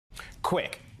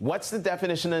quick. What's the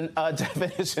definition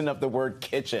of the word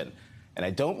kitchen? And I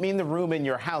don't mean the room in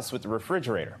your house with the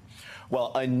refrigerator.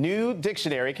 Well, a new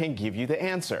dictionary can give you the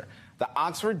answer. The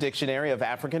Oxford Dictionary of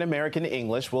African American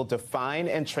English will define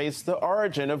and trace the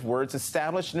origin of words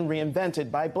established and reinvented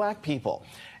by Black people.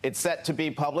 It's set to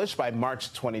be published by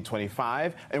March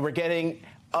 2025, and we're getting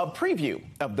a preview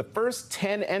of the first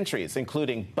 10 entries,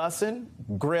 including bussin',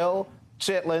 grill,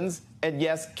 chitlins, and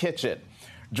yes, kitchen.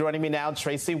 Joining me now,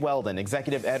 Tracey Weldon,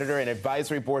 executive editor and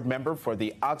advisory board member for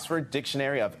the Oxford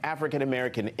Dictionary of African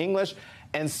American English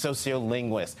and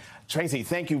sociolinguist. Tracey,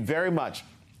 thank you very much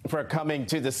for coming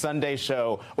to the Sunday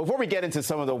show. Before we get into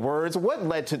some of the words, what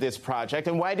led to this project,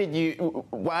 and why did you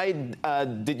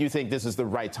think this is the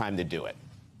right time to do it?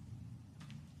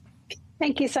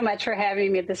 Thank you so much for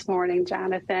having me this morning,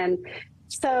 Jonathan.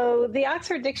 So the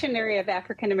Oxford Dictionary of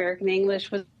African American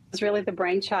English was really the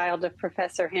brainchild of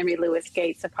Professor Henry Louis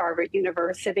Gates of Harvard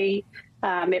University.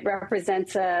 It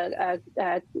represents a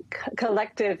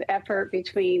collective effort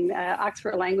between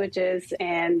Oxford Languages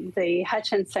and the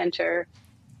Hutchins Center,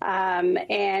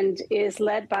 and is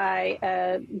led by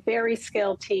a very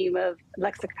skilled team of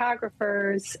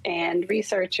lexicographers and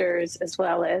researchers, as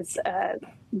well as a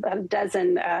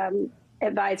dozen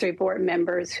advisory board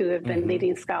members who have been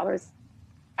leading scholars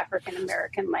of African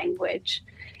American language.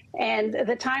 And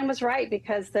the time was right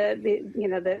because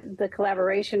the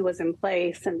collaboration was in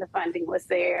place and the funding was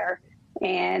there.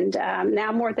 And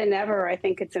now more than ever, I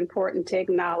think it's important to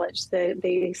acknowledge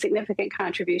the significant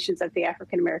contributions of the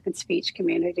African-American speech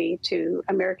community to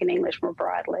American English more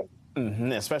broadly.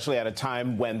 Especially at a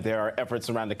time when there are efforts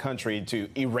around the country to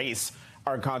erase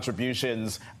our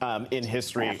contributions in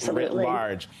history writ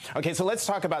large. Okay, so let's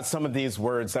talk about some of these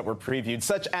words that were previewed,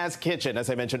 such as kitchen,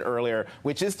 as I mentioned earlier,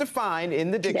 which is defined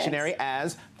in the dictionary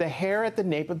as the hair at the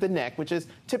nape of the neck, which is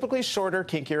typically shorter,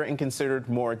 kinkier, and considered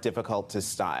more difficult to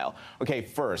style. Okay,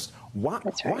 first, why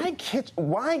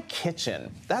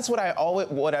kitchen? That's what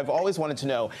I've always wanted to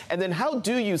know. And then how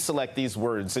do you select these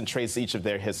words and trace each of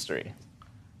their history?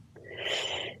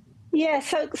 Yeah,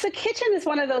 so kitchen is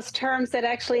one of those terms that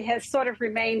actually has sort of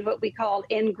remained what we call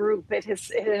in group. It has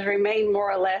remained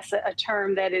more or less a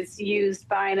term that is used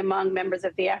by and among members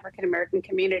of the African American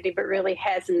community, but really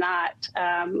has not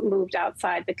moved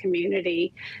outside the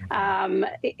community.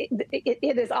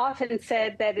 It is often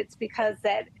said that it's because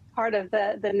that part of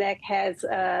the neck has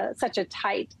such a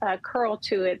tight curl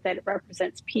to it that it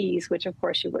represents peas, which of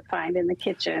course you would find in the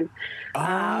kitchen.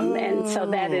 And so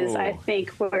that is, I think,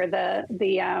 where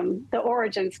the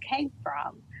origins came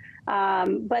from.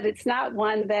 But it's not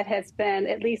one that has been,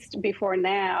 at least before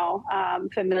now,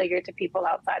 familiar to people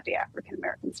outside the African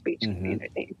American speech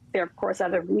community. There are, of course,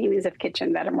 other meanings of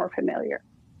kitchen that are more familiar.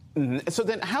 So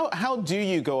then how do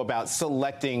you go about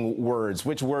selecting words?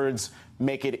 Which words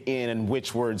make it in and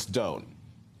which words don't?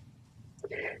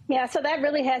 Yeah, so that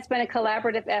really has been a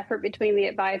collaborative effort between the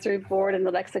advisory board and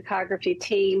the lexicography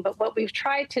team. But what we've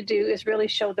tried to do is really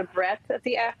show the breadth of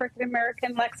the African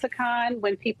American lexicon.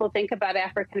 When people think about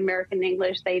African American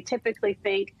English, they typically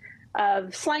think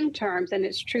of slang terms. And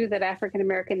it's true that African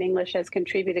American English has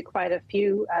contributed quite a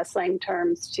few slang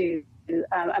terms to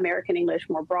American English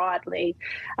more broadly.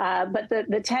 But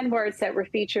the 10 words that were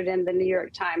featured in the New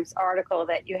York Times article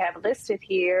that you have listed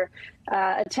here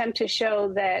attempt to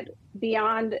show that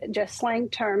beyond just slang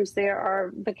terms, there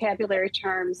are vocabulary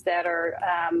terms that are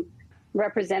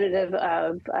representative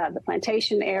of the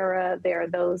plantation era. There are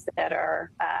those that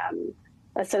are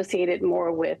associated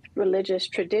more with religious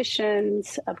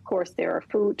traditions. Of course, there are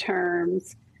food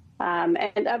terms.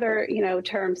 And other,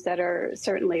 terms that are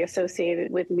certainly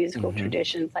associated with musical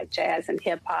traditions like jazz and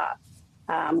hip hop,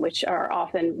 which are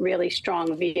often really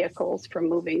strong vehicles for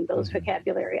moving those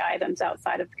vocabulary items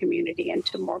outside of the community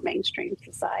into more mainstream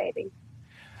society.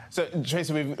 So,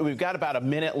 Tracey, we've got about a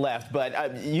minute left,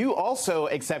 but you also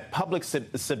accept public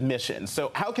submissions.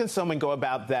 So how can someone go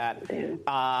about that?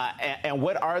 And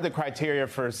what are the criteria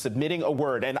for submitting a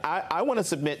word? And I want to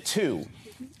submit two.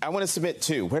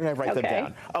 Where did I write them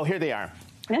down? Oh, here they are.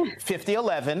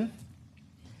 5011.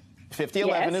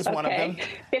 5011 is one of them.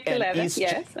 5011,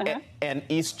 yes. And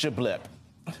East Jablip.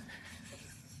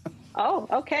 Oh,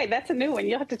 okay. That's a new one.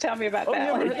 You'll have to tell me about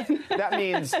that one. That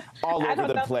means all over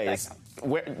the place.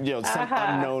 Where, some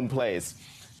unknown place.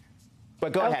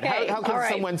 But go ahead. How can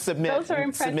someone submit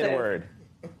a word?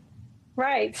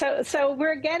 Right. So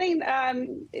we're getting,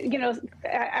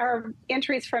 our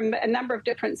entries from a number of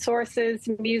different sources,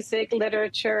 music,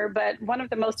 literature, but one of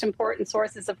the most important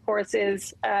sources, of course,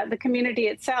 is the community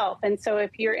itself. And so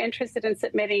if you're interested in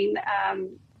submitting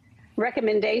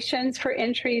recommendations for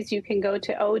entries, you can go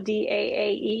to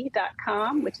odaae.com,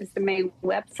 which is the main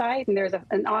website, and there's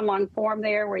an online form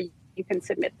there where you can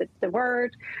submit the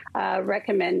word,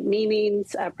 recommend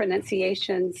meanings,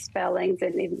 pronunciations, spellings,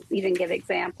 and even give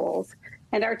examples.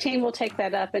 And our team will take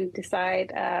that up and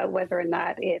decide whether or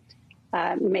not it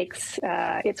makes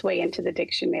its way into the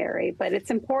dictionary. But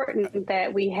it's important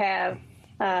that we have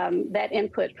that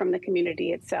input from the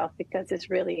community itself, because this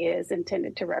really is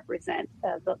intended to represent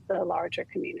the larger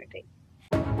community.